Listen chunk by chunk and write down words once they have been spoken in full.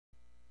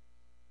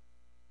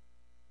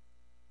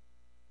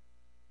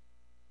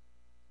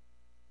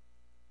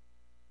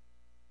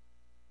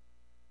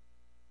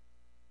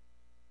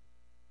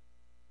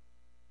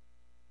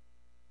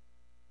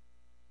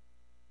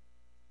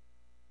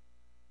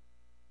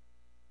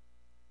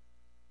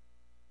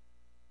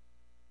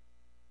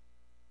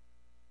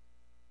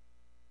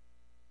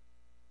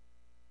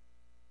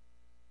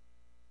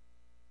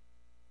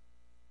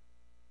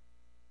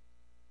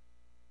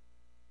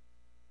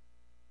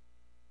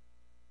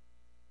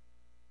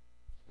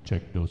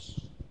check those.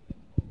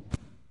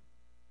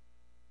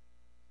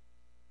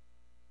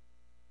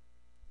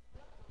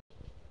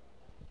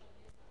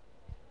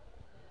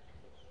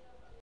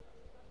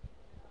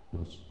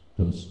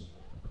 Dos.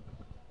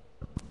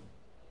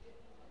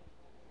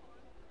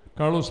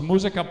 Carlos,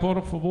 música,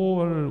 por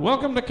favor.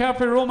 Welcome to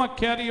Cafe Roma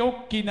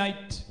Karaoke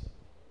Night.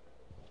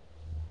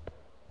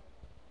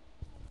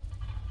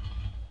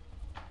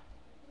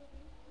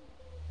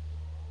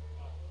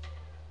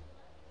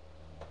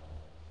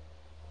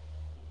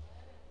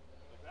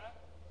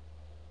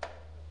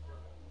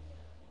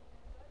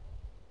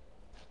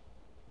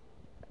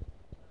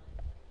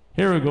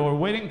 Here we go. We're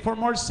waiting for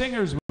more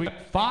singers. We got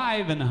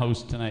 5 in the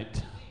house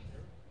tonight.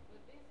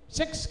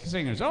 6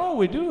 singers. Oh,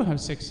 we do have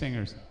 6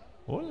 singers.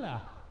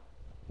 Hola.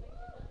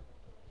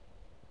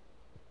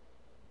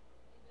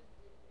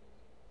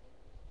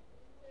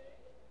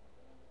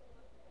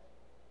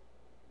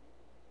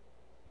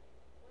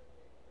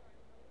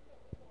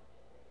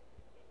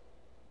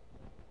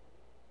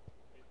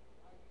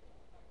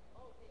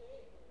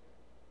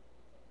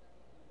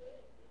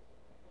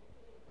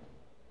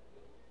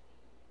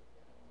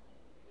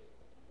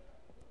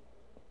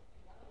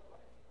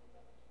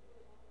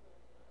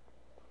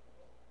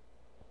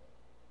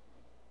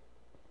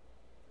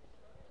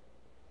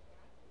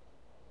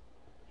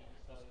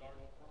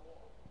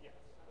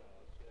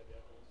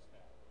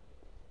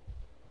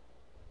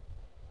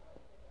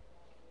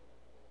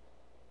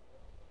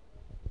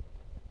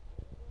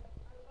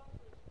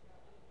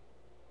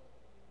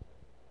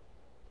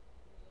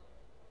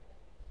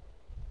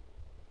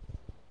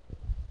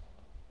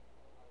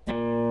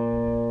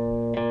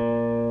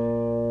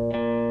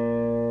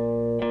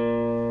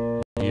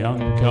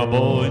 Young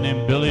cowboy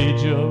named Billy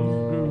Joe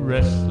grew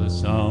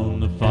restless on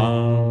the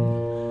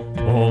farm.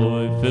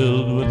 Boy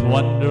filled with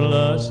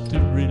wanderlust, it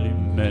really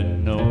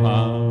meant no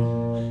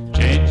harm.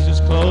 Changed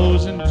his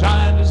clothes and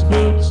tied his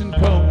boots and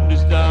combed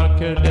his dark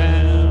hair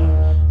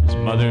down. His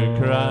mother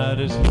cried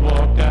as he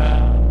walked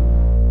out,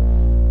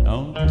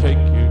 "Don't take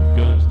your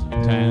guns to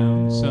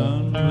town,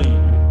 son, leave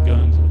your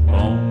guns at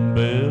home,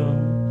 Bill.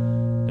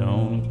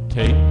 Don't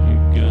take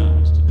your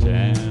guns to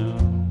town."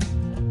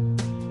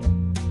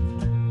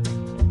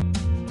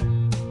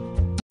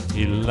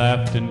 He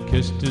laughed and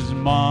kissed his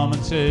mom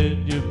and said,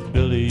 "Your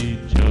Billy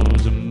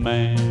Joe's a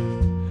man,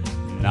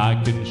 and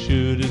I can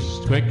shoot as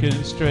quick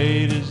and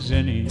straight as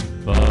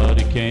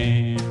anybody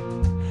can.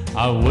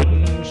 I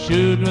wouldn't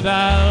shoot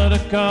without a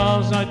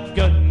cause, I'd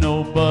gun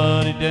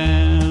nobody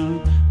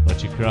down." But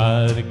she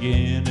cried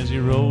again as he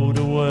rode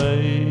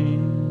away,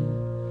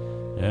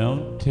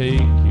 "Don't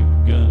take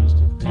your guns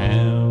to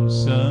town,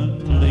 son,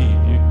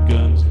 leave your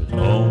guns at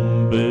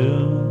home,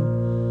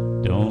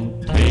 Bill.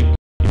 Don't take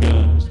your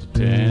guns to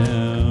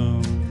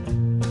town."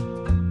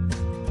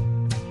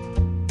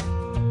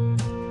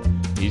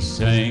 He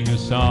sang a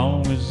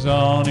song as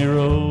on he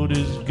rode,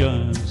 his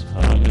guns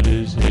hung at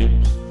his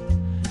hips.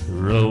 He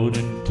rode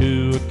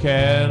into a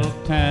cattle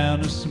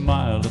town, a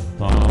smile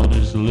upon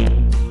his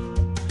lips.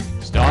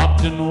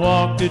 Stopped and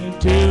walked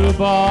into a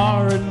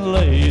bar and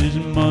laid his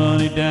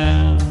money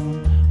down.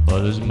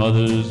 But his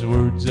mother's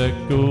words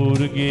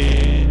echoed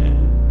again,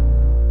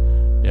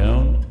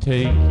 "Don't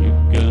take your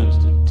guns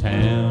to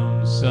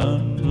town,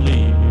 son,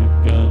 leave your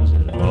guns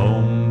at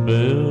home,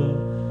 Bill.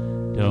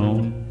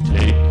 Don't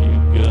take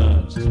your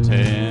guns to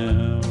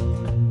town."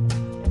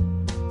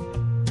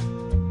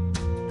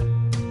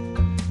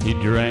 He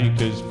drank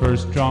his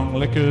first strong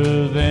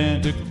liquor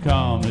then to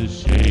calm his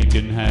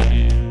shaking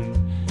hand,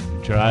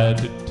 and tried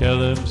to tell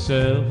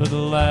himself at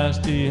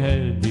last he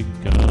had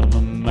become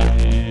a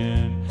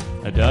man.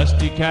 A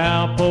dusty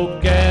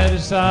cowpoke at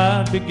his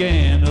side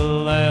began to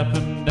laugh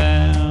him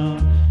down,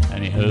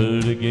 and he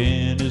heard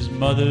again his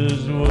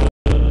mother's words,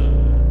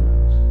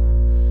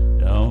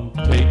 "Don't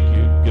take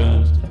your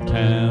guns to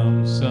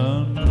town,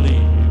 son,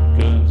 leave your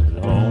guns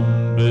at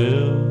home,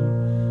 Bill.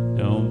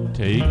 Don't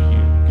take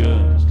your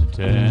guns to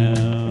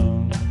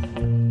town."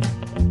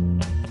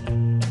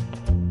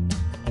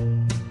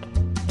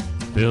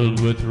 Filled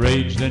with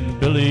rage, then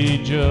Billy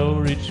Joe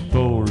reached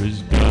for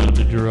his gun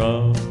to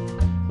draw.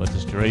 But the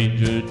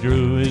stranger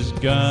drew his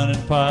gun and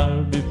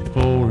fired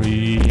before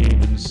he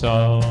even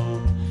saw.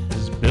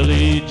 As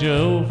Billy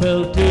Joe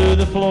fell to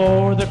the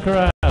floor, the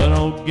crowd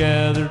all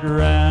gathered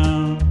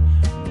around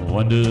and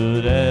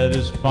wondered at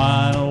his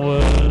final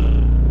words,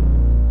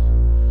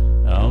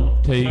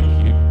 "Don't take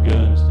your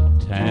guns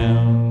to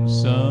town,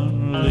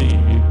 son,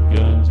 leave your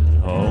guns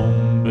at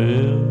home,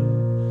 Bill.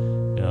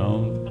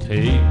 Don't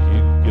take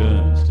your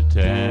guns to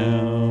town."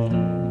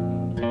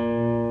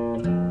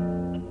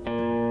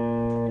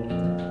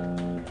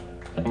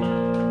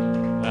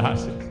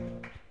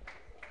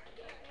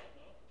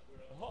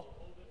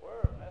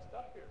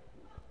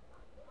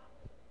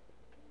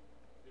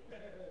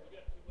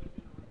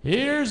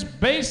 Here's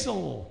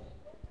Basil.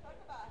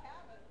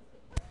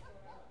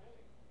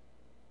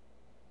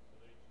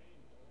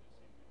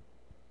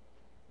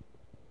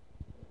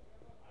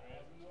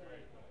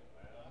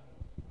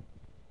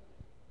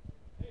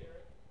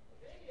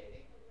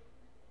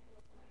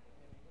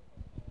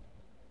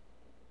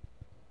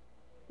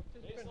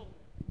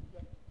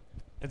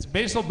 It's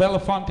Basil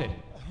Belafonte.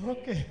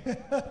 Okay.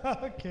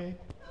 Okay.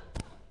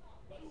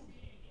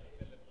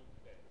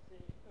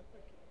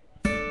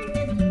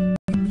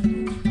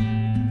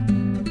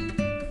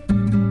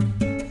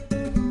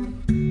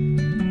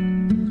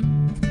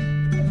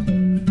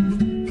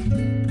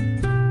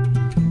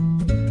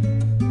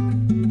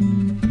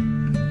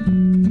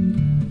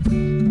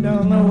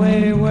 Down the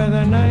way where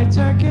the nights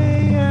are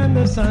gay and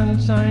the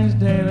sun shines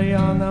daily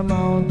on the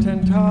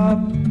mountain top,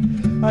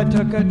 I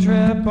took a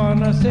trip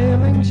on a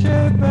sailing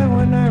ship, and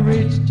when I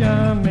reached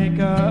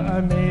Jamaica,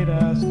 I made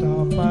a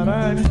stop. But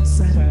I'm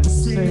sad to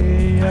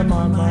say I'm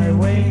on my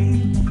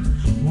way.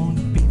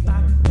 Won't be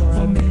back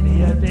for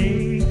many a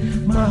day.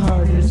 My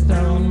heart is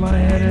down, my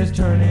head is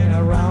turning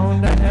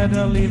around. I had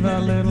to leave a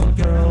little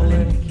girl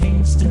in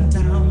Kingston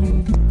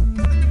town.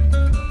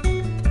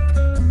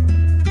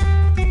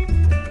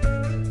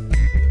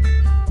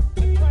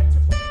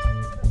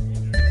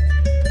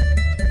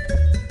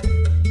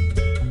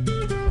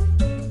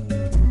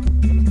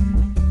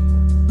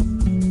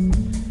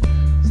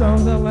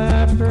 Sounds of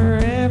laughter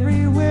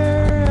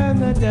everywhere,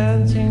 and the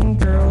dancing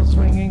girls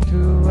swinging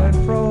to and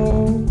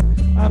fro.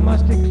 I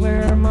must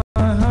declare my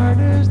heart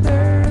is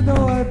there,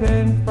 though I've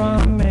been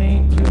from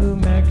Maine to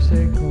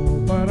Mexico.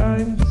 But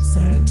I'm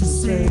sad to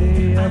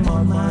say I'm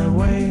on my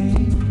way.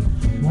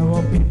 I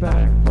won't be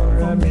back for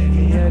a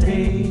many a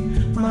day.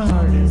 My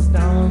heart is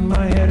down,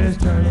 my head is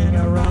turning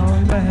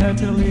around. I had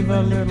to leave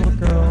a little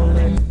girl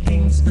in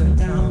Kingston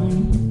town.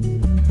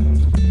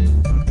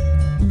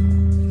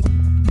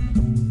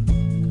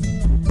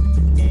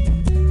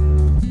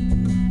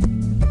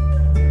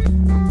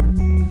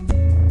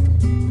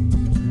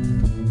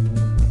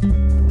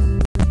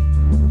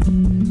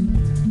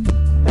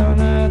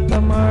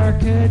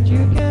 Market,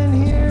 you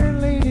can hear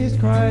ladies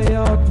cry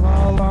out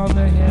while on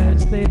their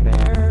heads they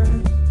bear.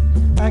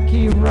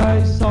 Ackee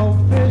rice,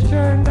 saltfish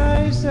are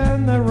nice,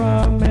 and the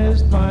rum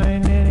is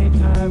fine any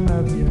time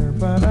of year.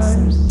 But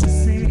I'm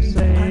sad to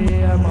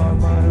say I'm on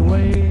my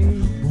way.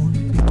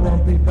 I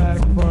won't be back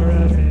for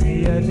a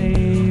many a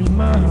day.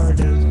 My heart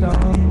is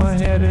down, my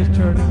head is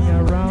turning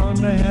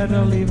around. I had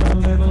to leave a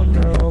little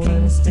girl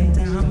in Kingston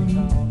town.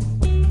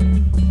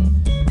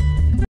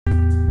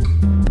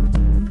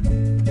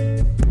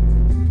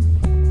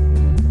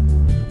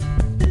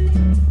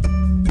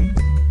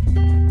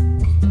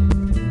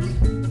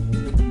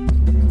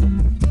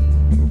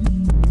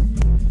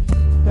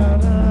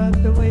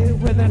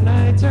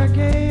 Are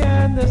gay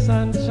and the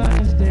sun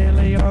shines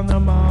daily on the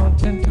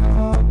mountain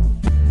top.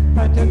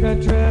 I took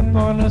a trip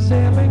on a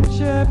sailing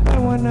ship,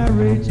 and when I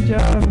reached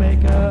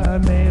Jamaica, I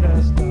made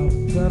a stop.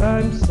 But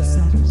I'm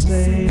sad to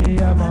say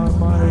I'm on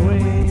my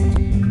way.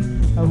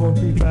 I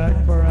won't be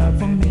back for a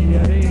many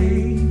a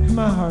day.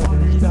 My heart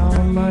is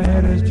down, my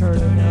head is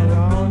turning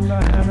around.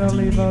 I had to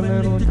leave a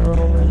little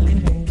girl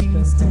in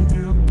Kingston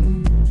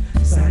town.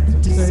 Sad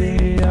to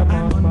say I'm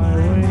on my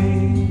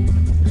way.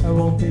 I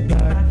won't be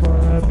back for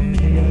a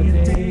many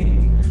a day.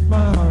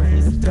 My heart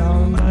is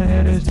down, my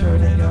head is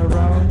turning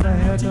around. I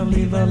had to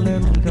leave a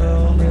little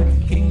girl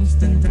in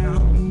Kingston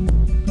town.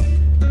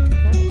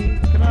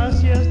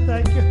 Gracias,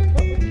 thank you.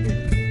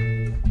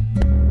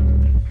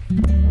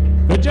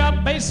 Good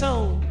job,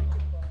 Basil.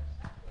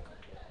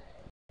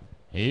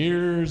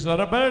 Here's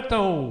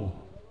Roberto.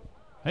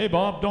 Hey,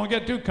 Bob, don't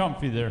get too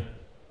comfy there.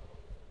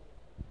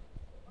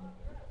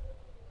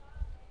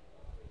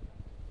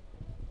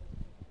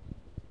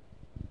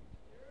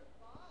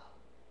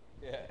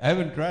 I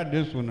haven't tried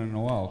this one in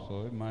a while,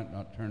 so it might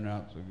not turn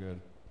out so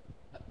good.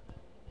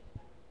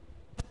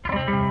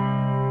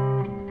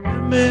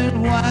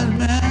 Been wise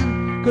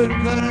man,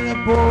 couldn't cut in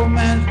a poor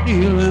man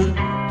stealing.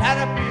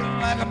 Tired of feeling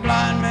like a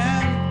blind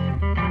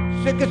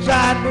man, sick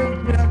aside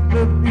with just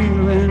the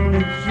feeling.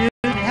 This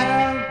is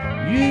how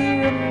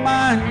you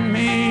remind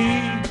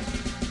me.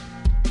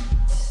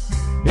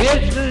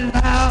 This is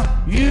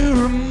how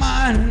you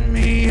remind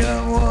me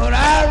of what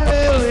I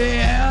really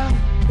am.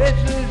 This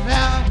is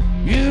how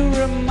you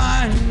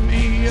remind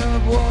me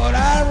of what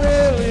I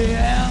really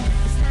am.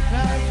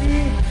 Now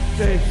you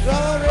say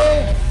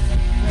sorry,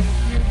 make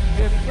a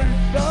different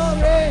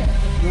story.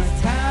 My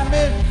time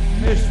is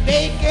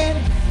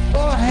mistaken,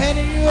 go ahead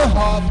and your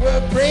heart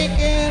we're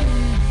breaking.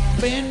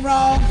 Been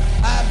wrong,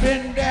 I've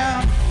been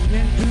down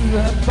into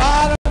the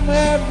bottom of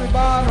every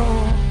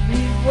bottle.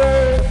 These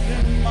words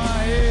in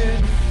my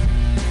head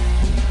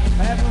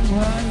haven't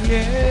won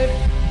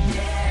yet.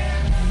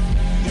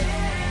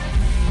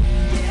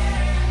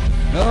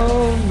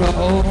 No,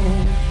 no,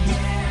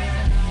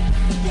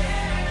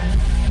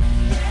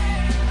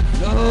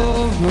 no,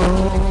 no,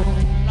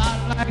 not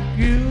like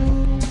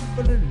you,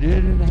 but it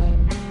didn't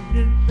happen.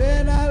 Just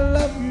said I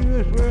love you,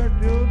 I swear I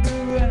still do,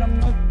 and I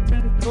must have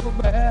been so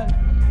bad.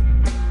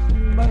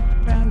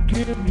 Must have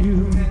killed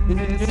you.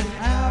 This is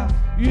how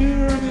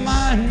you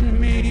remind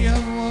me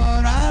of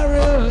what I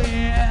really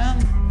am.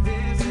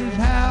 This is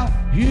how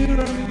you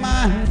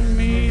remind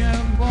me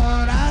of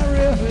what I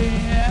really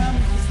am.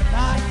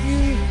 Not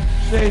you.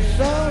 Say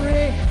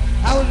sorry,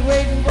 I was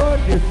waiting for a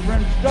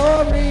different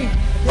story.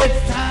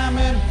 It's time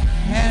and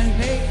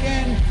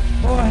taken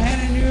for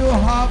handing you a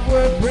heart. heart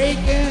we're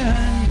breaking.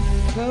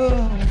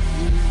 So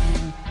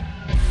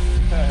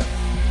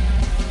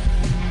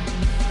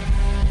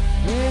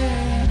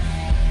yeah.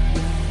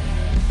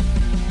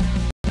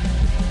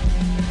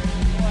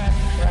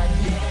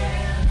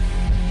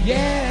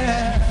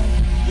 Yeah.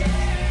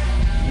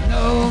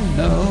 No,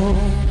 no.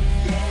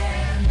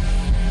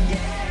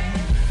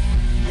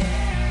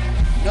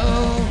 No,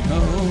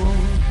 no.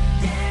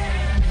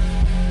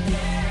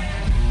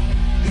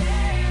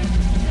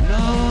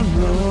 No,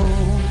 no.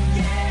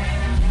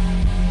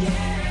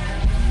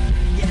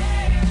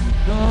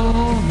 No,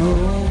 no.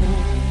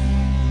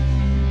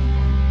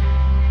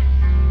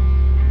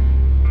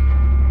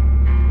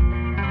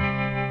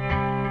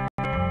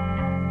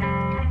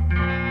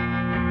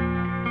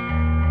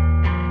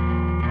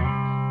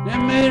 They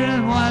made a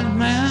wise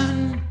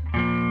man,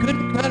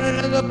 couldn't cut it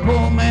as a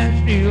poor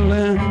man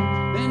stealing.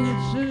 And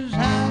this is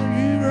how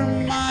you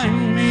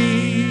remind me.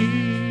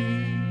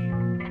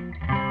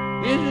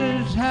 This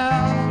is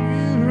how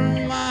you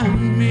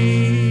remind me.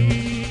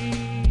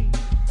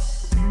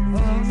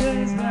 Oh,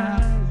 this is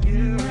how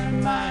you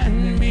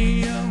remind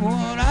me of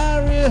what I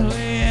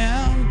really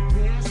am.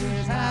 This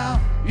is how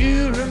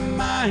you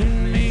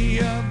remind me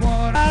of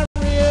what I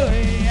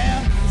really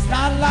am. It's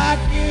not like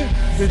you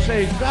to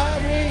say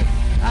sorry.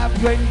 I'm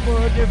waiting for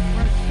a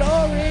different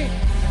story.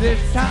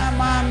 This time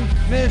I'm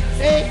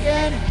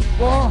mistaken.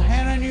 Well,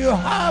 handing you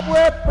heart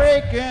we're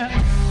breaking.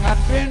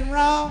 I've been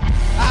wrong,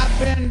 I've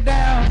been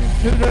down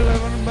to the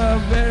level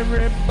above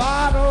every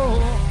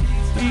bottle.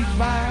 These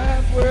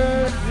 5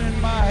 words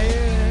in my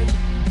head.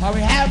 Are we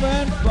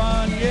having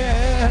fun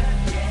yet?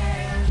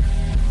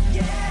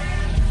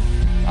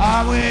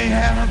 Are we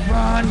having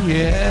fun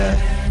yet?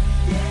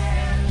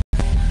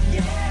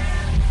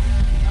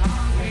 Are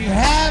we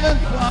having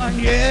fun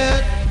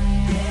yet?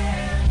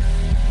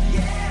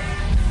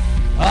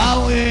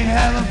 Are we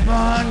having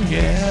fun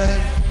yet?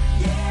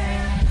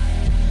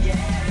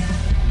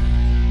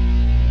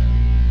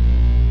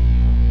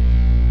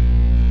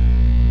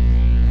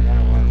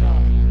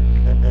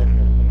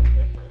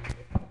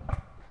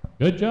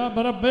 Good job,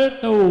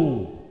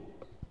 Roberto.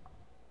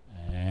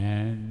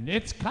 And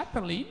it's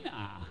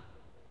Catalina.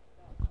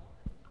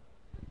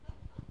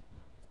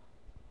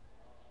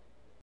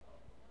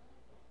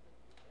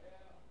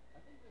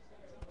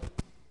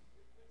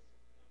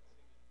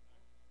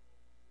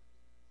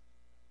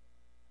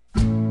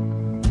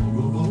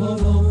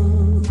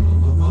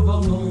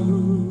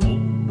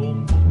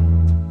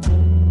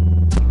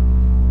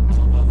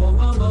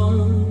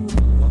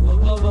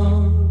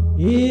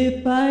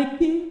 If I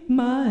give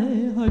my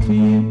heart to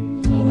you,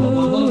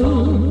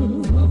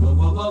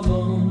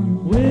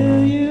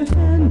 will you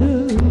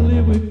handle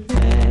it with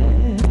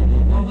care?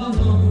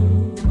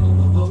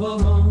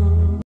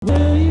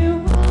 Will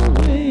you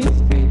always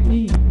treat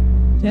me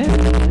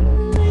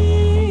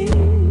tenderly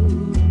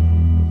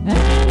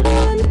and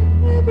in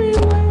every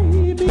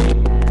way be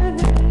fair?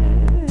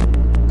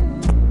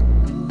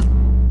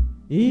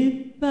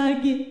 If I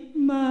give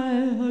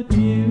my heart to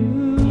you,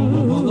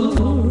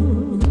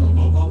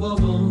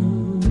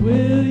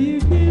 will you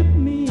give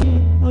me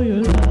all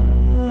your love?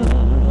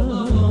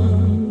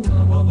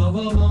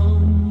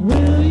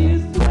 Will you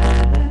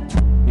swear that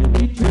you'll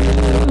be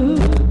true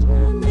to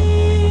me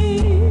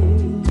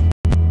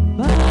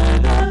by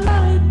the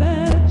light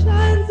that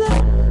shines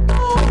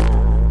above?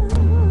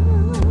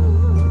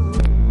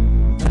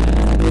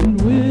 And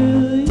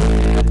will you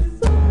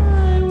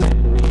sigh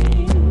with me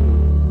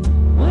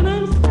when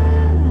I'm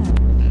sad?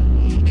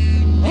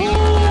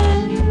 Oh,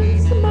 and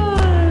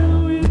smile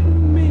with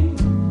me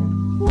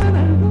when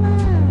I'm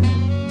glad,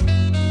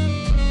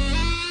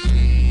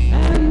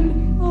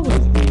 and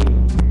always be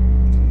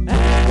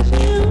as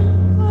you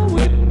are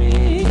with me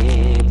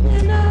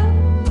tonight.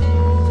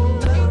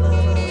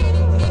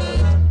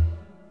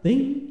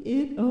 Think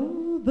it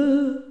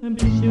over and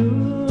be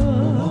sure.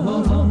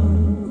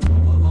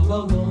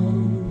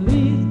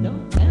 Please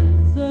don't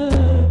answer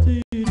to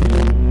you.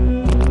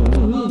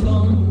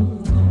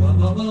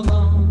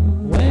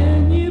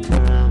 When you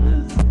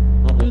promise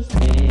all those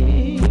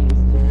things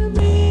to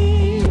me,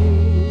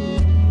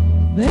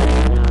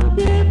 then I'll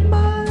give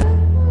my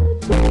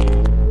heart to you.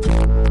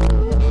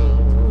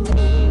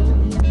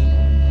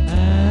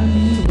 And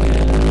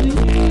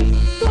will you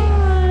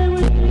sigh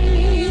with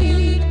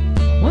me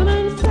when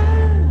I'm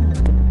sad?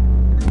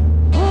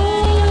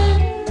 Oh,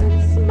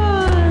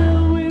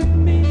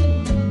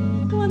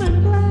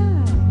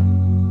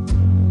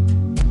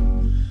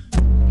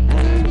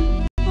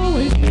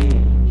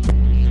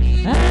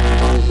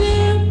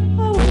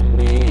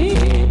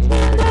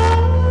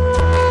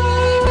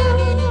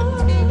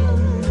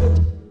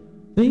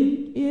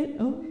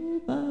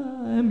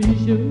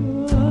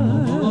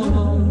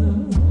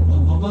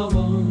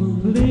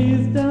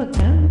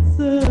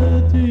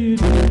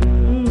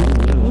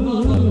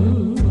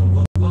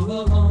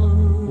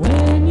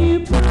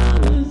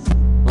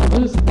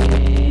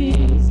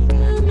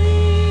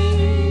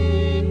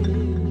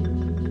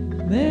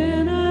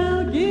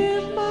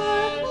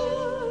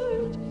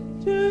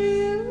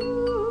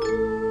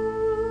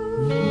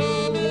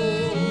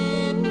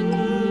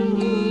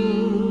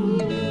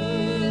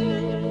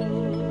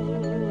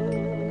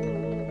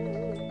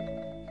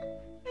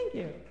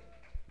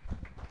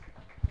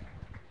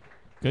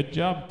 Good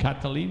job,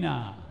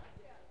 Catalina.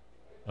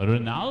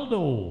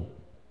 Ronaldo.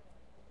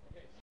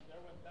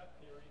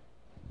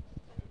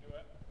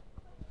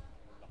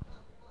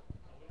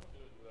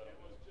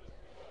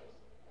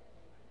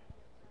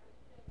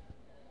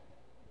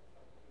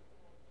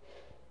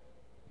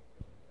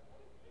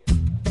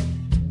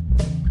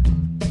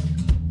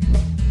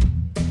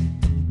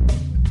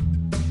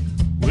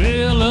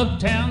 Well,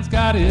 Uptown's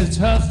got its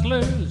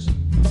hustlers,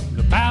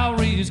 the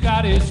Bowery's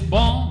got its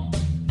bums.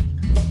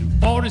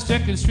 In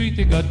 42nd Street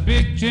they got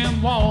Big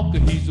Jim Walker,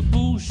 he's a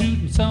bull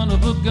shooting son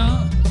of a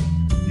gun.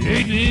 He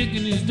ain't big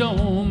in his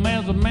dome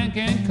as a man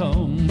can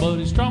come, but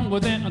he's stronger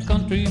than a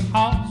country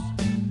horse.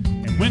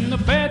 And when the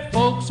bad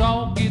folks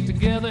all get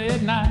together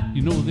at night,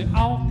 you know they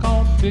all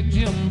call Big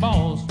Jim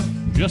boss,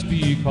 just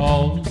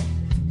because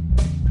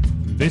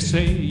they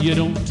say you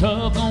don't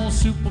tug on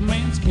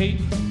Superman's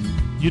cape,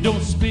 you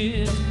don't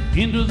spit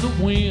into the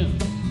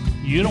wind,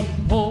 you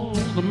don't pull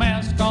the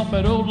mask off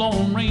at Old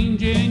Lone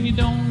Ranger, and you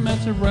don't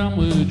mess around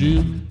with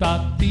Jim.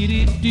 Out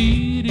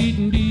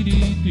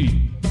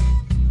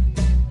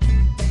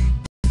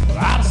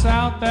of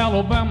South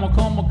Alabama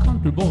come a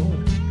country boy,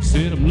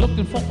 said I'm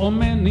looking for a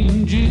man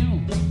named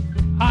Jim.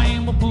 I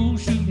am a pool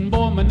shooting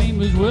boy, my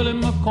name is Willie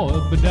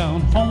McCoy, but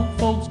down home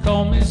folks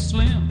call me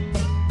Slim.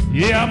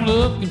 Yeah, I'm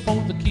looking for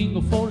the king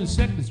of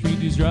 42nd Street,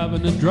 he's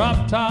driving a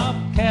drop-top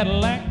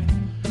Cadillac.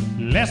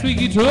 Last week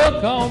he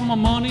took all my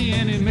money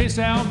and it may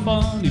sound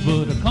funny,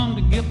 but I come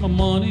to get my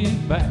money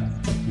back.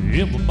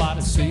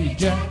 Everybody say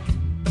Jack.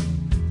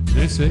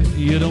 They say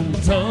you don't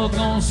tug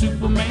on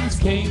Superman's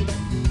cape,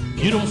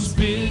 you don't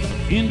spit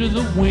into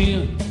the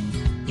wind,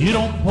 you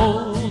don't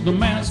pull the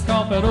mask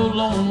off at Old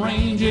Lone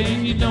Ranger,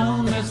 and you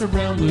don't mess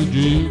around with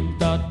Jim.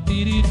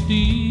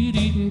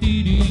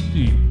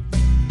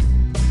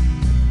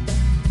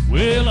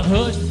 Well, a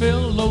hush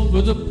fell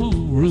over the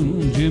pool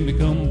room, Jimmy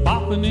come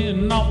bopping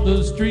in off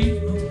the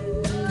street.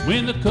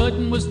 When the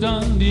cutting was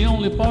done, the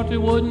only part that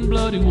wasn't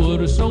bloody were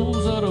the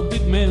soles of the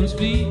big man's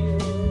feet.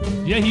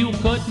 Yeah, he was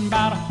cutting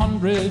about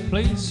 100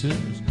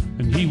 places,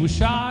 and he was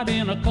shot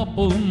in a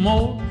couple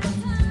more.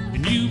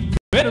 And you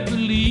better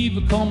believe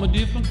it come a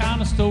different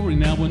kind of story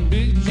now when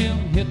Big Jim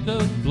hit the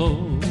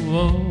floor.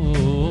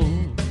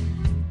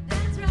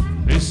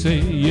 They say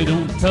you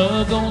don't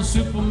tug on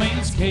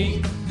Superman's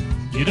cape,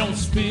 you don't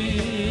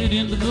spit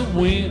into the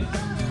wind,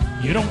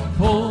 you don't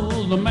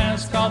pull the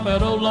mask off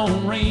at Old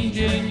Lone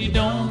Ranger, and you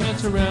don't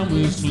mess around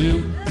with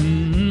Slim.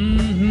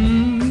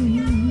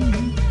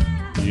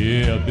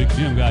 Yeah, Big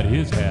Jim got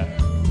his hat.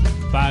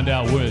 Find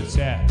out where it's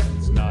at.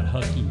 It's not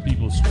hustling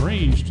people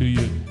strange to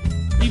you,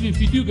 even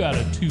if you do got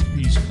a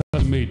two-piece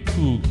custom-made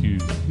pool cue.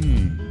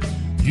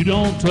 You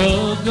don't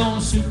tug on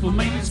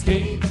Superman's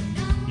cape,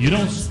 you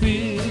don't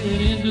spit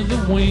into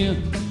the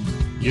wind,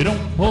 you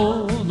don't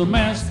pull the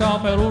mask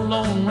off at Old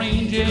Lone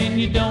Ranger, and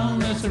you don't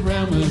mess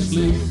around with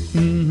Slim.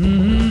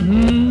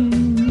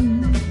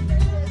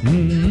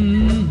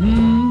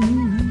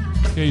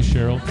 Okay,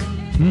 Cheryl.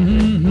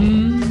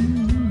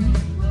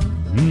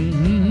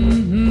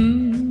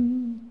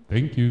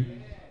 Thank you.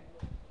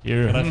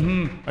 You're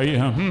are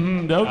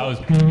you dope? I was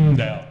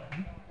down.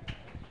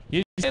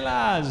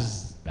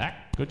 Gisela's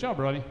back. Good job,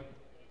 Ronnie.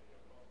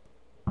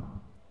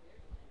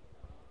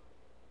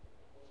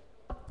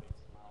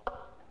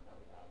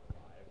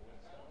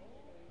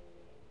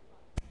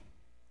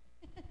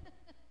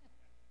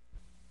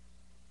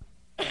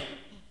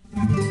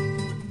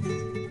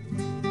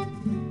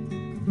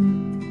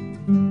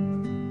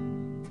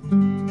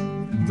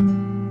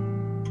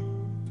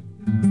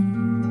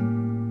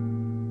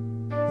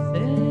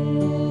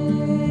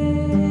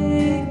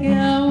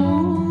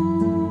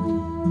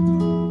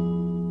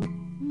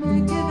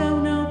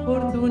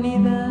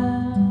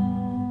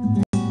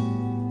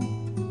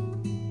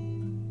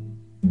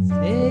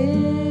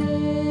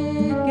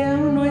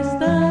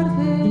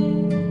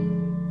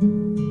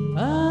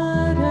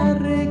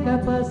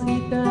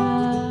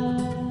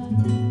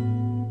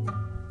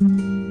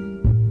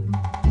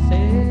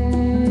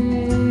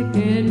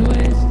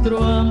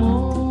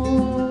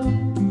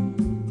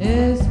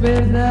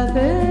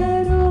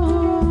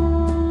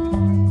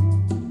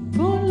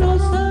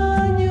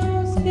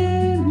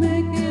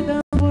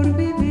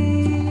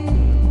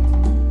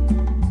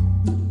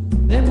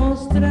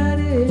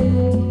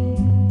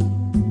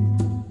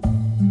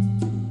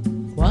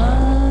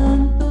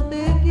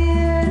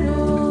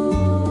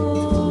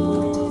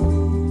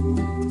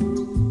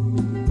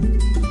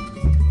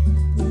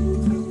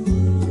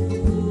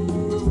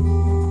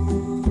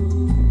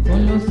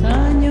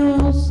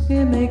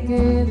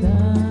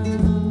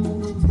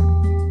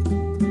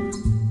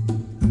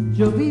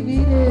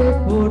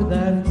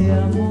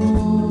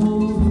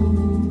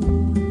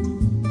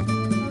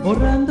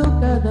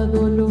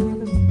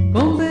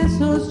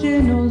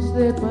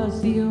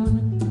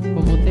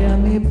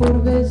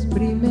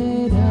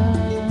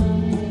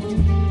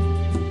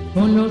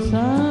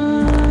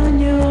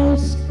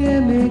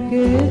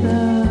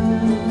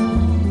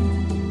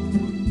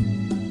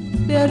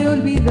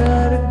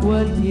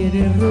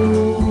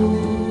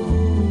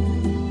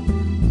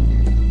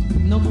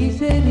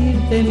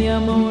 pedirte mi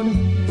amor,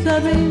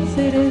 sabes,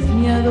 eres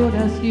mi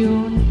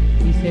adoración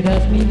y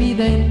serás mi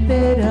vida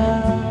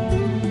entera.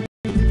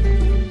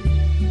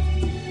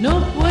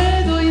 No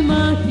puedo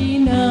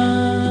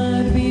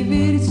imaginar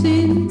vivir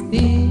sin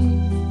ti,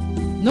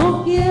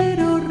 no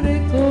quiero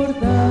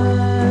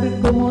recordar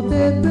cómo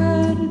te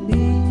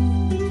perdí,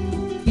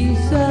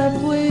 quizá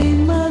fue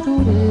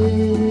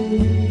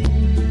inmadurez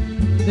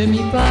de mi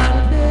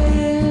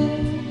parte,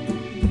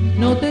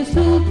 no te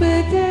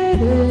supe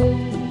querer,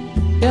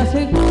 te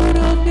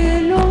aseguro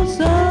que los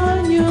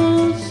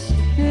años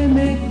que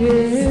me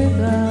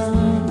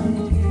quedan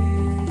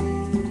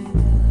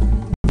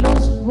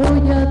los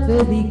voy a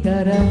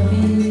dedicar a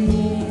ti,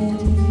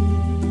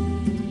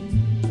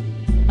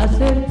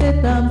 hacerte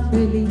tan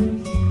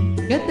feliz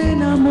que te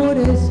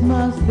enamores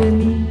más de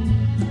mí,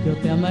 yo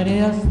te amaré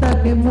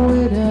hasta que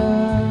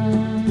muera.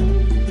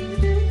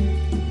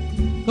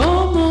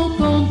 ¿Cómo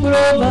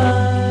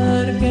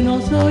comprobar que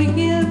no soy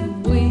quien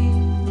fui?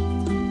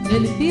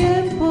 El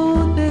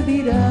tiempo te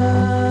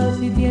dirá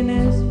si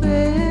tienes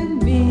fe en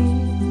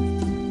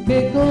mí,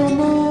 que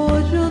como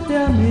yo te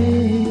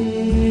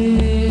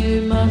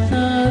amé, más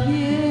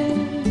nadie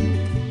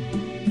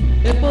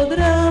te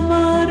podrá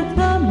amar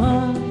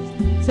jamás.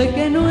 Sé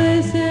que no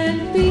es el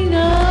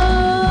final,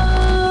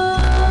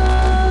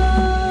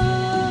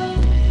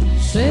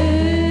 sé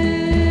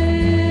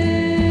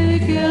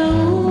que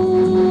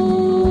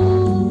aún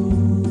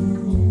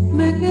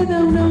me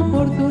queda una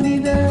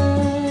oportunidad,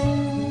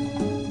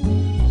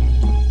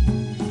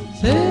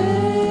 sé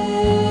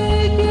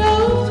que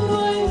aún no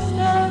es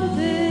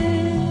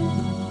tarde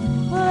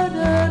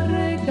para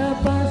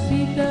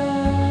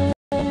recapacitar,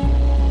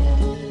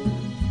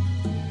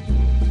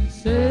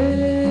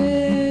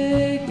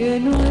 sé que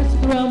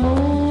nuestro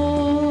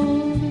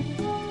amor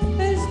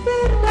es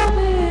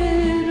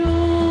verdadero,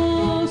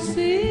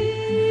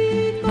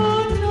 sí,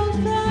 con los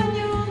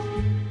años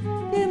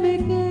que me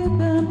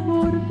quedan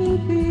por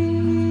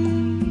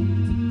vivir,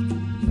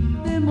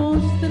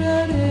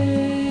 demostraré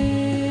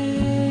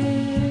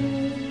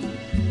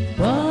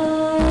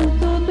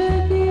cuánto te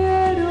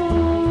quiero.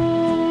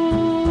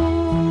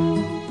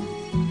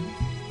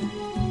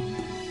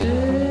 Sé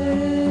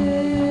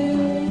que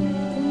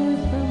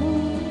nuestro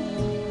amor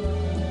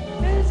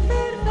es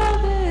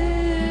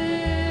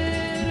verdadero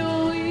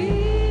y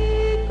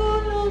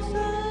con los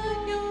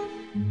años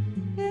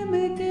que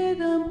me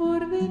quedan por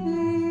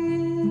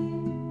vivir,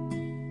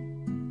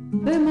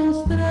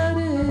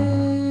 demostraré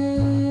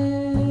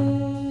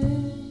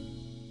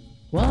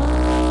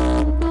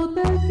cuánto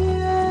te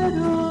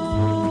quiero,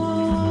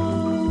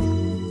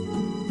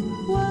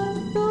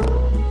 cuánto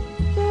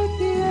te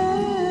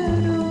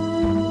quiero.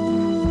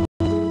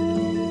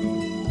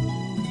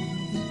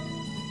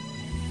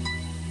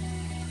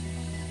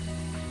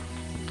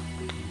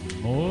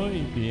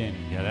 Muy bien,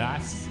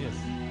 gracias.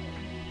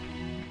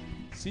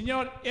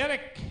 Señor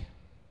Eric.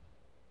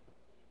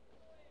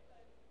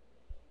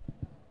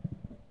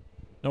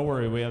 Don't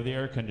worry, we have the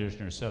air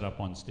conditioner set up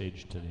on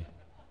stage today.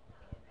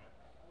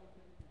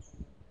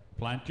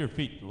 Plant your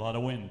feet, a lot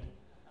of wind.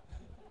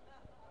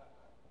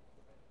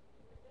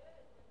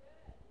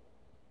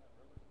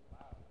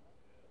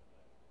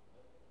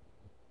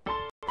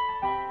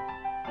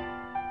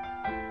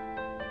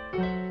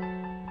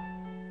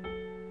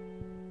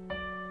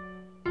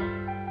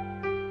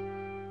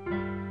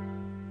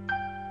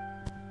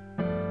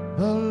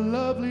 The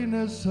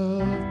loveliness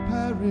of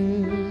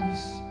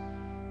Paris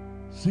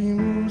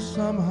seems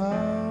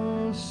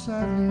somehow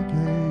sadly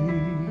gay.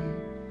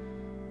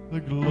 The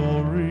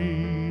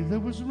glory that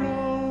was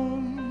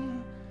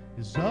Rome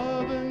is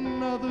of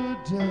another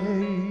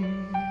day.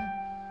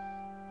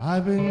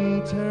 I've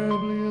been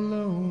terribly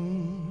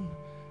alone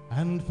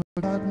and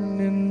forgotten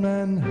in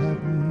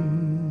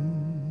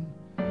Manhattan.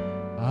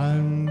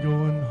 I'm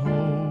going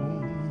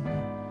home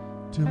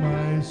to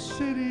my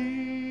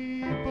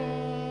city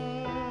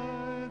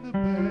by the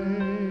bay.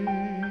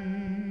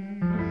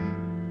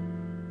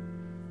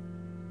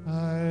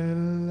 I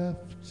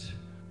left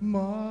my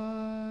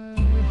heart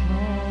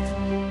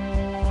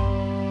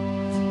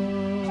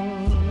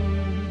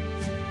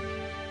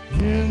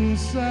in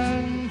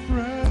San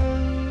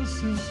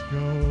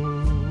Francisco,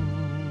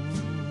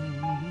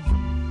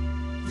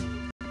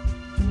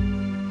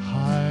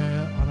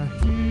 high on a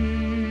hill.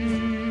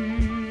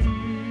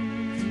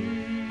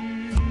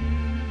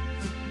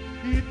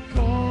 It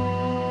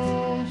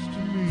calls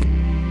to me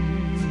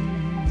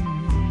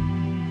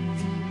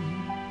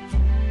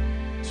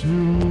to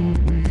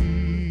be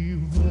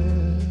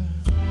where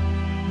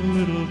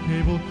little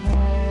cable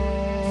cars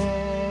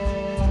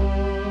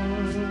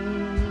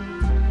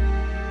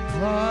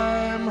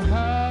climb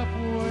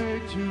halfway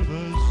to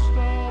the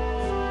stars.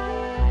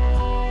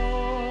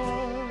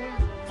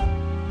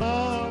 The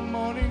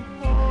morning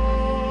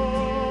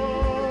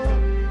fog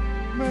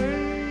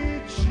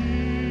may chill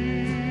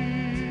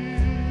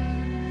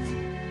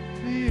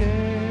the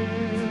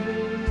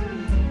air.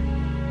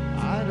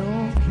 I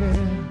don't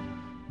care.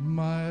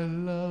 My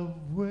love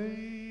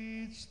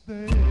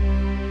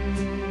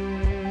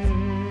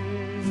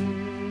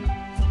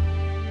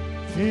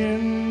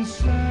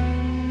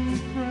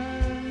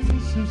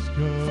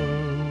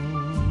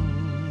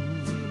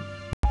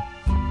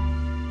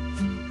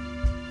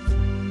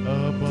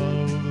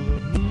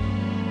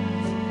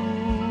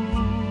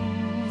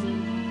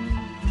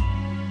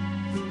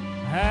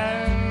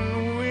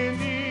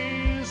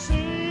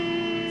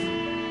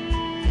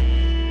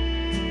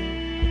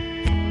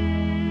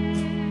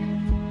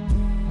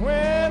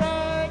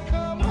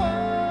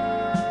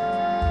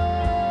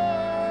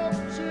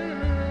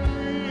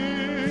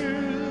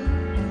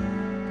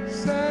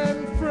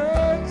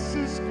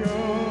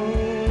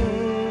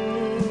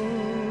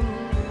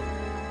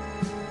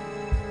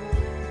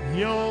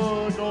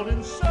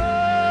golden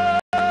sun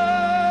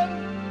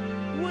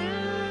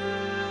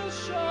will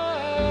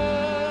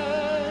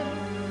shine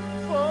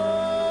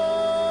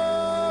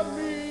for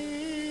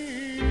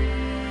me.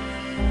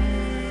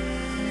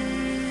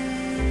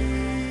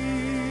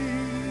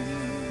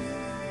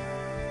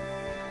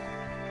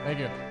 Thank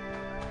you.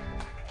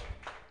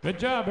 Good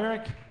job,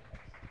 Eric.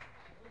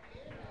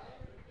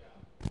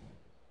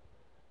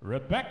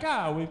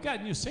 Rebecca, we've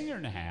got a new singer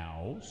in the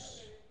house.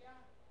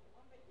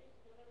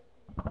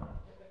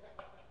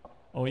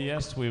 Oh,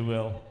 yes, we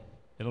will.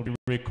 It'll be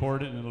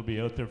recorded and it'll be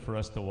out there for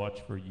us to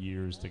watch for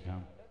years to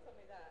come.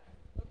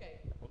 Okay.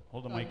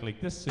 Hold the mic like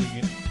this, sing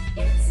it.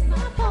 It's my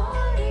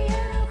party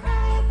and I'll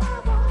cry if I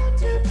want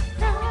to,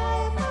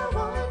 cry if I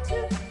want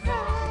to,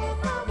 cry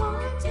if I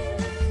want to.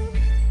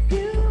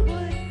 You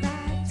would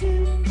cry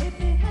too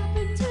if it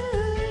happened to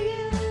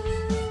you.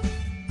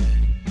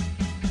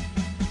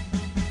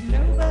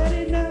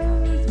 Nobody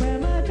knows where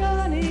my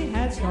Johnny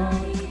has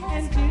gone,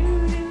 and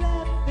Judy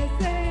left the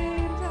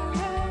same time.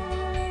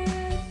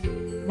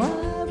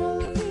 Why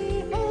was he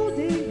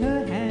holding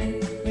her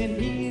hand when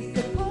he's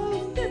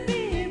supposed to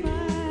be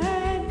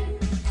mine?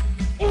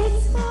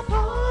 It's my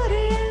party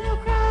and I'll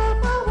cry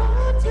if I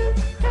want to,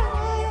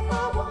 cry if I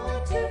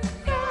want to,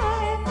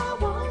 cry if I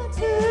want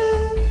to.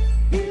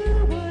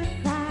 You would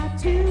cry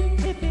too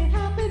if it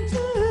happened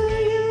to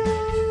you.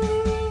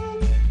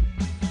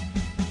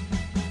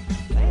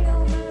 Play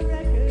on my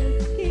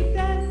record, keep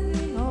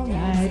dancing all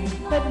night,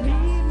 but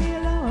leave me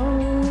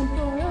alone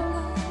for a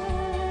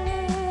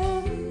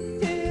while.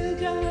 Till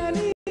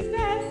Johnny's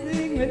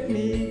dancing with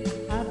me,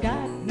 I've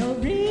got no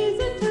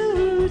reason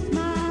to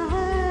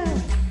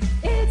smile.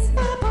 It's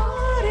my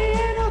party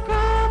and I'll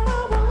cry if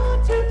I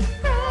want to,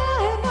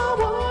 cry if I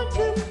want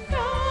to,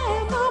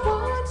 cry if I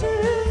want to.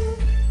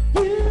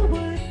 You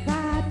would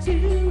cry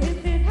too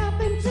if it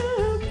happened to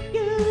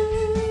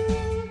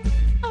you.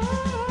 Oh.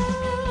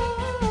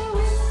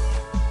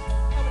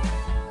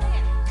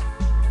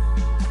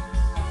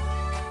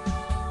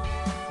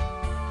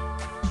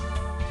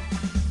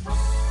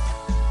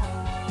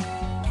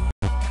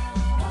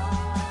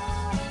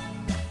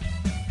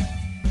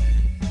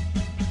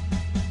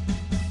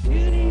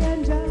 Judy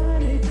and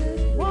Johnny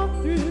just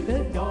walked through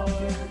the door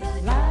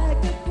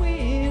like a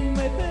queen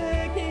with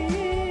a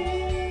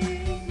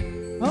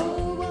king.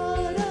 Oh,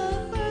 what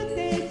a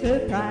birthday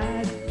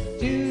surprise!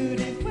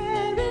 Judy's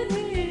wearing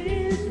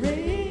his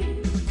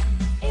ring.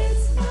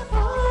 It's my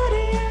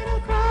party and I'll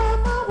cry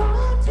if I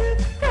want to,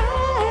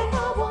 cry if I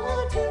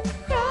want to,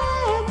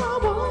 cry if I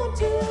want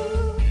to.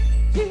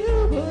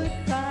 You would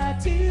cry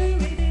too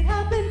if it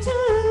happened to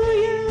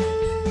you.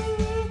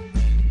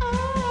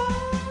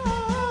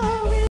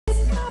 Oh,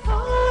 it's my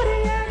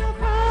party and I'll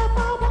cry if I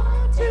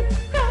want to,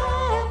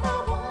 cry if I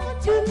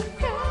want to,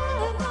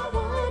 cry if I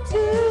want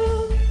to.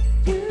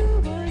 You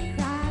would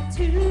cry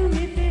too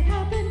if it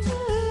happened to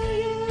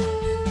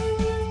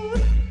you.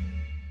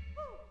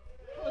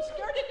 Well,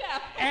 scared to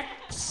death.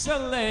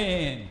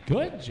 Excellent.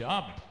 Good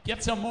job.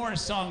 Get some more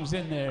songs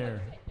in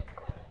there.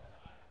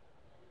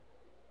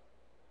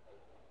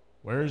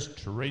 Where's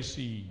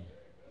Tracy?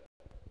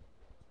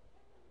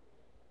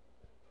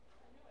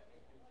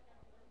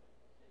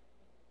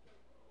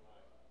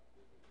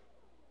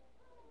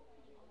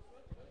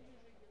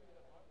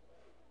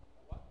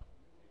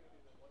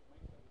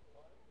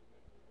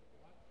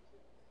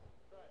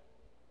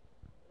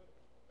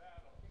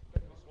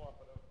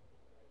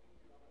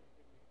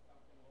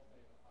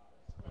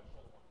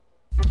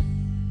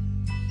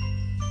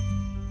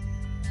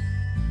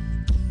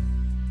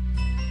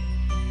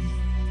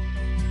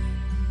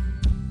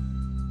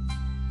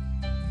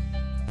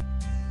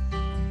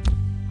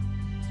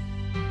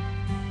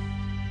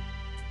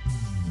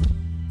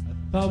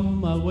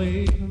 Found my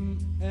way from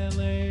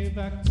LA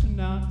back to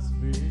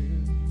Knoxville.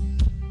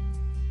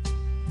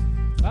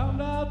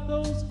 Found out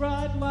those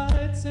bright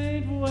lights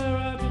ain't where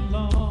I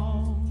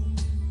belong.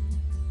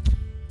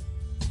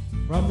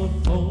 From a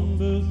phone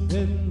booth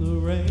in the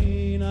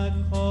rain, I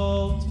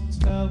called to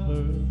tell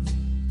her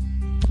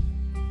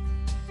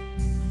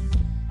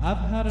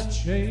I've had a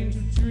change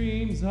of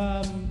dreams,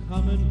 I'm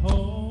coming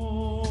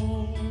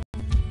home.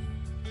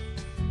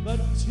 But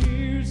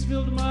tears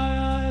filled my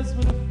eyes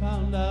when I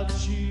found out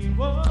she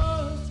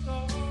was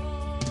gone.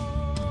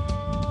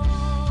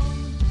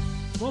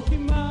 Smoky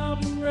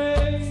Mountain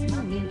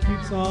rain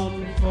keeps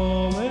on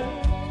falling.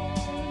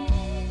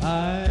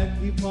 I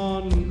keep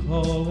on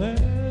calling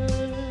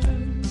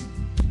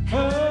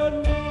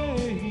her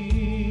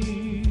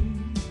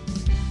name.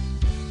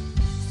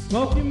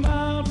 Smoky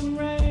Mountain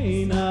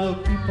rain, I'll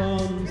keep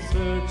on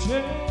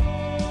searching.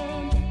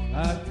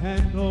 I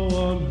can't go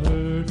on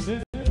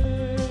hurting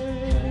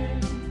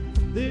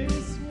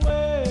this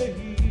way.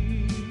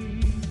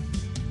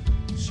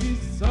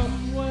 She's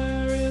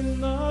somewhere in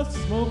the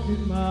Smoky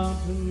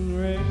Mountain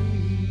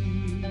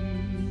rain.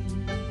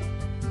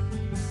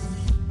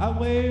 I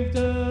waved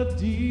a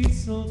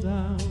diesel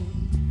down.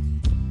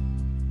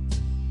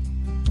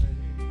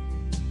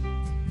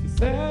 He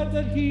said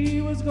that he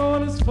was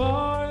going as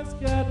far as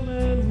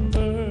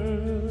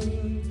Gatlinburg.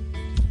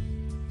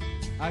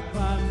 I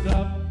climbed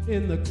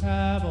in the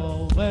cab,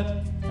 all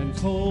wet and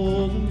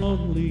cold and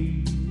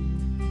lonely.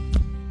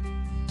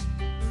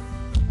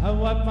 I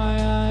wiped my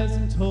eyes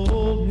and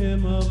told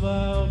him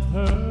about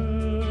her.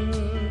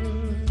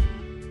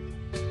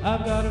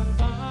 I've got to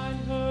find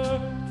her.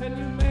 Can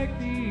you make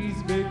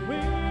these big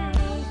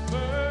wheels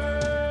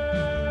burn?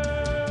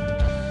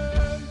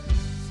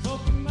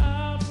 Smoky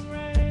Mountain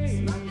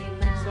rain,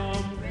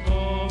 some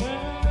falling.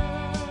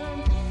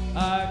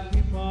 I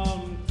keep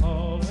on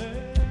calling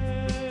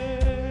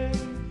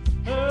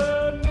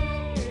her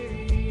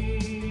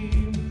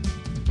name.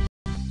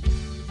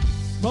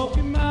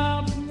 Smoky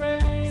Mountain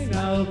rain,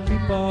 I'll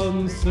keep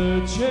on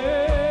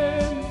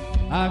searching.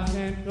 I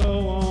can't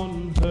go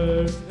on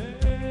hurting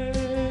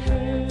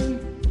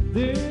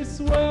this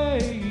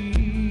way.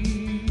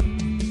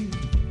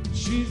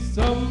 She's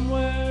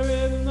somewhere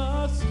in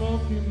the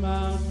Smoky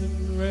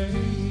Mountain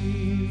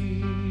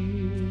rain.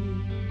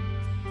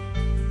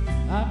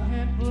 I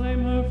can't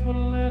blame her for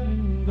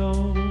letting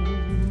go.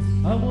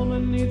 A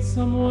woman needs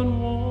someone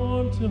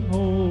warm to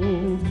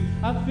hold.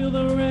 I feel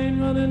the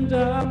rain running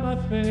down my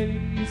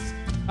face.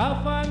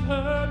 I'll find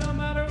her no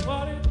matter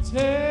what it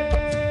takes.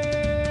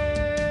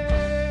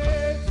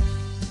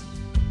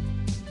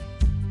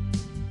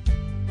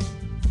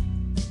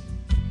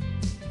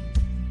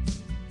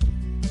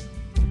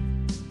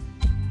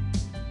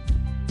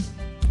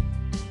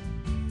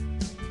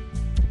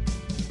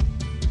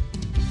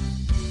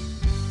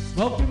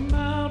 Smoky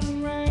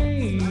Mountain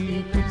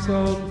rain keeps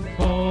on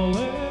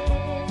falling.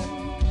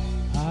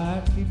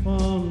 I keep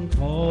on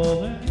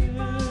calling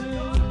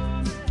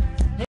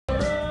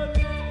her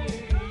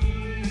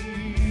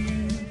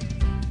name.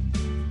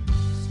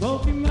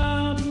 Smoky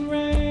Mountain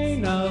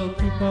rain, I'll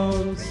keep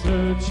on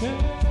searching.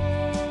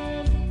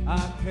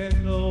 I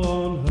can't go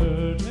on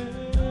hurting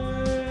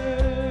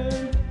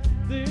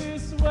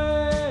this way.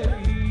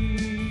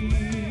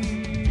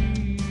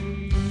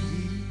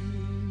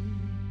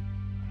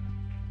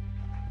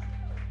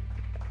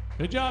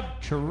 Good job,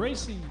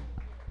 Tracy. You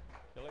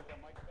like that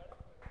mic better?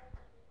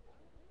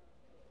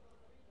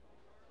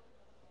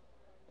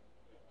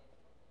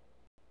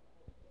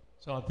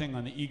 Saw a thing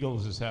on the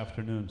Eagles this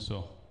afternoon,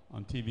 so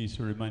on TV,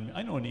 so remind me.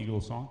 I know an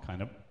Eagles song,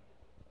 kind of.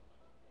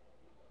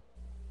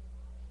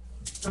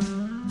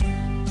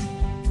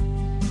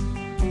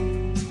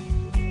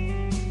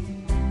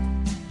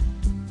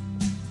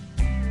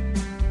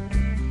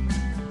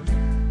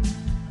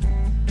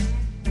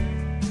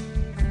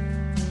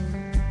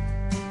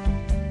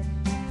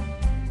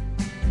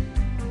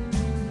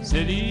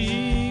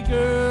 City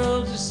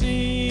girls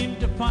seem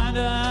to find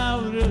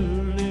out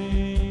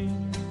early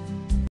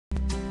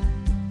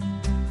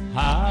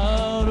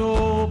how to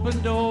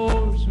open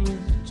doors with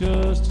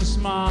just a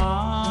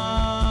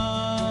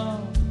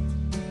smile.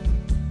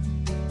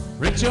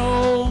 Rich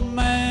old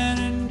man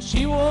and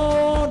she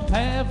won't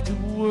have to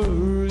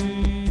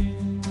worry.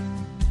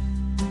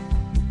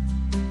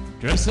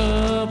 Dress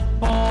up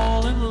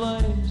all in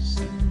lace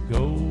and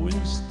go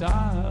in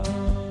style.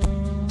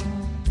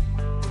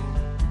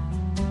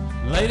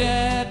 Late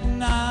at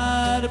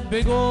night, a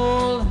big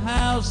old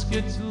house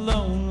gets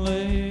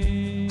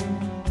lonely.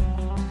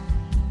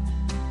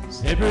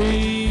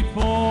 Every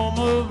form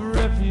of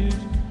refuge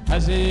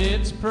has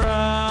its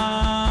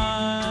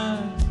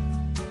pride,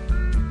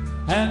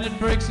 and it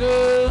breaks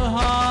her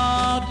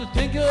heart to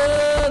think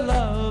her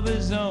love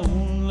is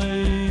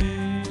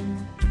only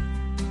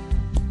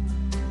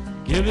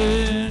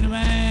giving a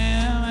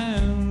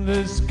man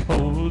this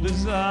cold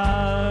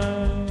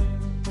desire.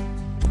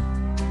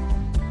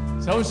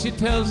 So she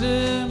tells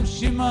him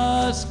she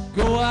must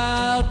go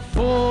out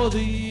for the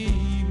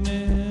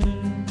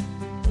evening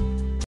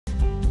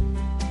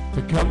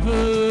to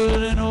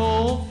comfort an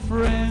old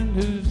friend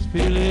who's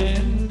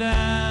feeling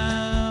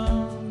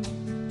down.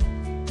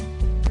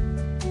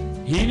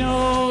 He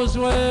knows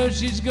where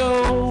she's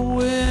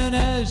going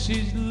as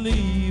she's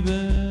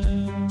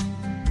leaving,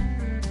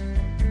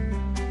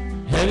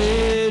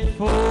 headed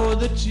for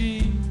the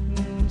cheap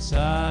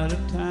side of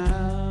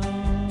town.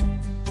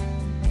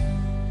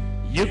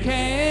 You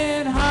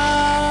can't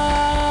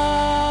hide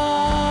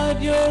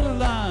your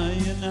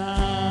lying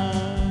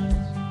eyes,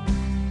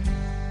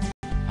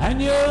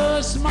 and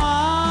your smile's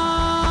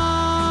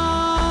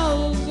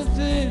a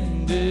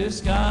thin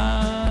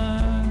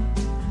disguise.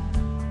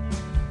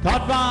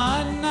 Thought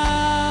by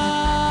now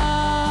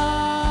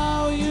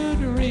you'd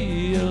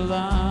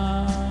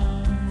realize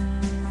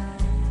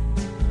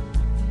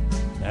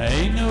there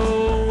ain't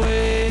no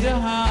way to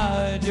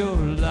hide your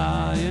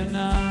lying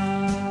eyes.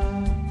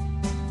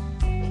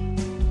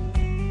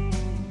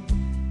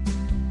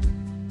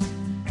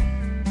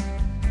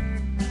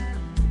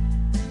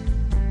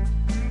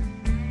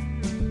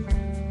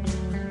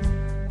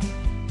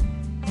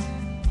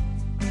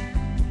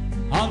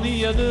 On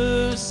the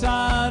other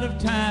side of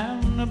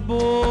town, a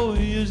boy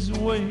is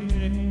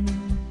waiting.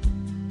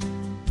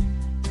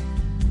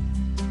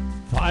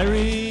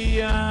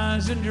 Fiery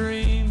eyes and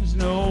dreams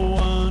no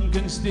one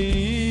can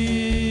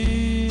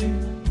steal.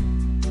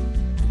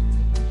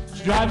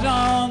 She drives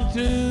on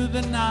through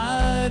the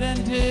night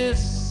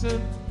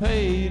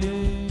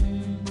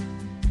anticipating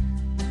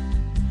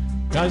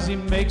 'cause he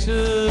makes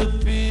her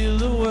feel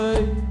the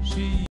way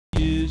she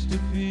used to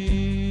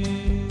feel.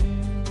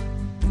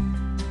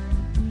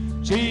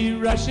 She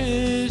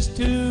rushes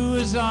to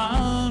his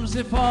arms,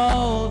 they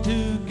fall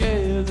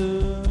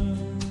together.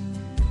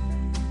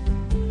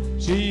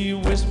 She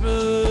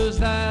whispers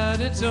that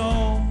it's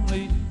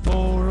only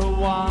for a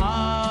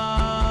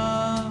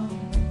while.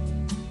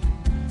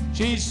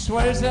 She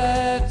swears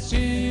that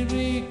she'll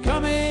be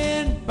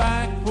coming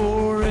back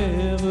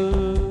forever.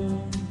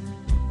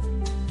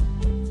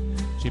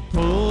 She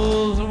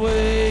pulls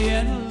away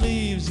and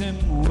leaves him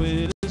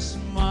with a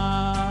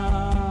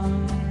smile.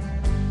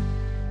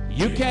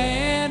 You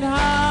can't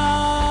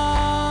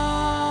hide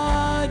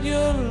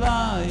your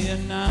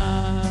lying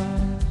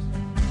eyes,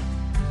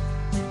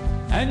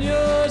 and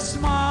your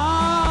smile's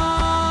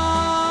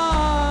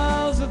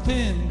a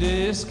thin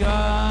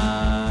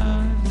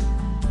disguise.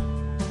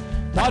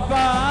 Thought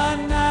by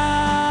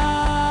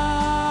now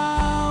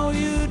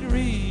you'd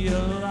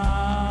realize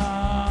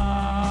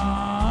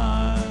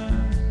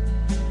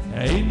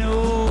there ain't no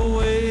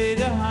way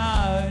to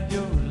hide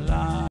your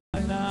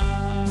lying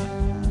eyes.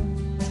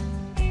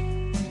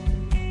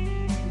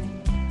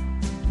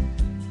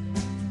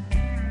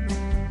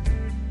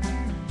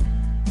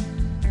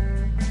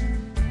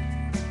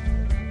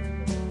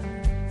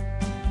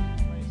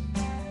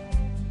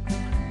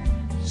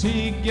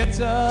 She gets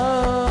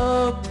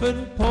up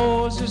and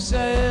pours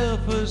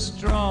herself a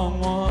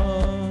strong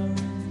one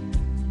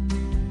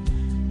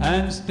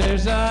and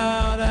stares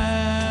out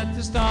at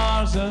the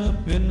stars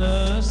up in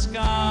the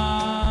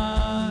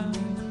sky.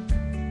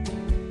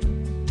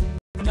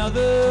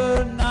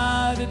 Another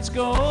night, it's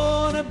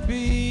gonna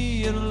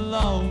be a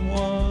long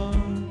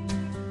one.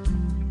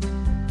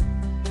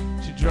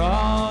 She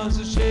draws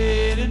a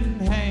shade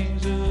and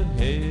hangs her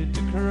head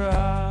to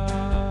cry.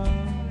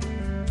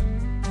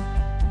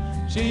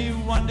 She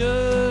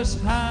wonders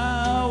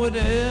how it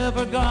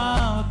ever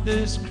got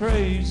this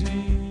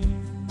crazy.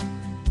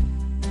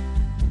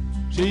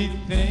 She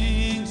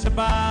thinks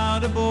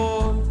about a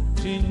boy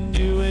she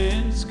knew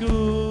in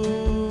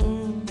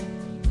school.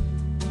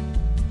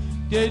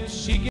 Did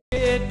she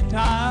get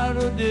tired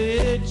or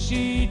did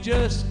she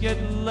just get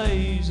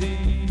lazy?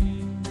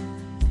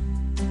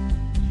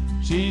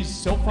 She's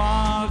so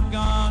far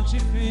gone she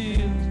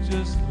feels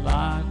just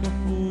like a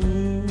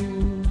fool.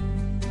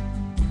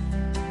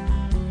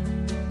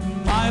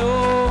 My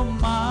oh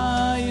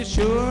my, you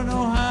sure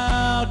know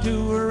how to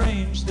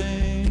arrange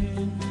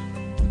things.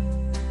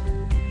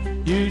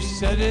 You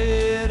set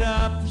it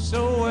up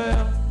so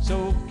well,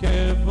 so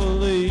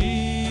carefully.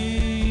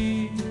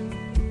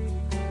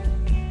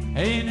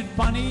 Ain't it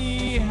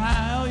funny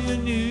how you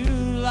knew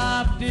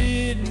life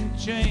didn't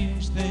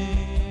change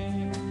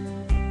things?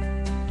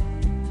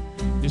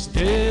 You're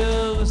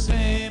still the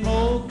same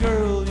old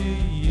girl you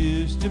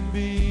used to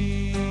be.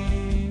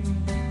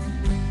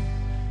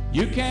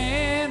 You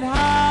can't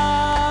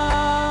hide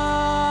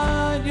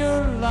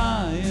your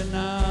lying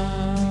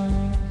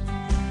eyes,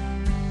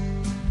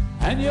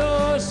 and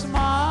your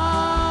smile's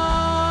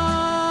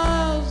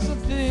a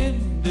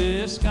thin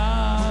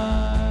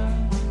disguise.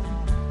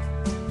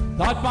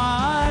 Thought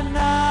by